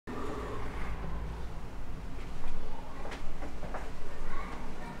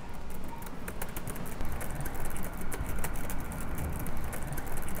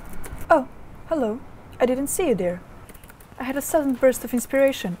Hello, I didn't see you there. I had a sudden burst of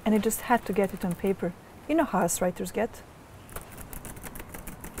inspiration and I just had to get it on paper. You know how us writers get.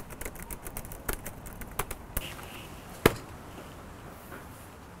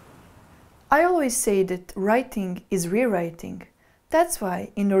 I always say that writing is rewriting. That's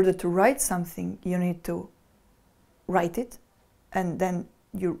why in order to write something you need to write it and then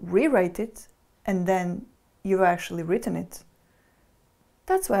you rewrite it and then you've actually written it.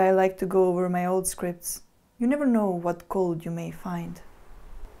 That's why I like to go over my old scripts. You never know what gold you may find.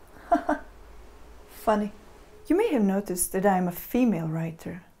 Funny. You may have noticed that I am a female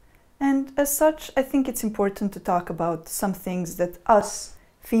writer. And as such, I think it's important to talk about some things that us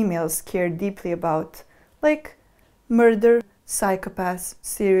females care deeply about, like murder, psychopaths,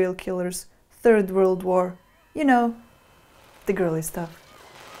 serial killers, Third World War, you know, the girly stuff.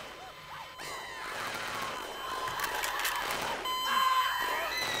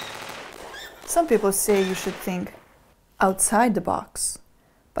 Some people say you should think outside the box,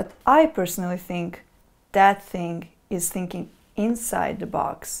 but I personally think that thing is thinking inside the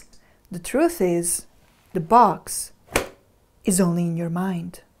box. The truth is, the box is only in your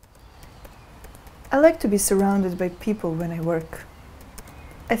mind. I like to be surrounded by people when I work.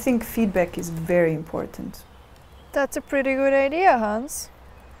 I think feedback is very important. That's a pretty good idea, Hans.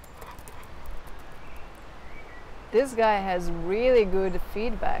 This guy has really good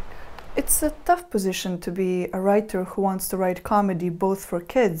feedback. It's a tough position to be a writer who wants to write comedy both for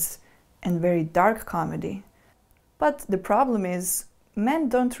kids and very dark comedy. But the problem is, men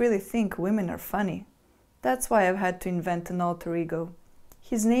don't really think women are funny. That's why I've had to invent an alter ego.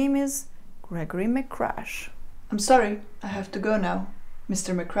 His name is Gregory McCrash. I'm sorry, I have to go now.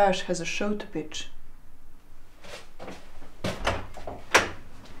 Mr. McCrash has a show to pitch.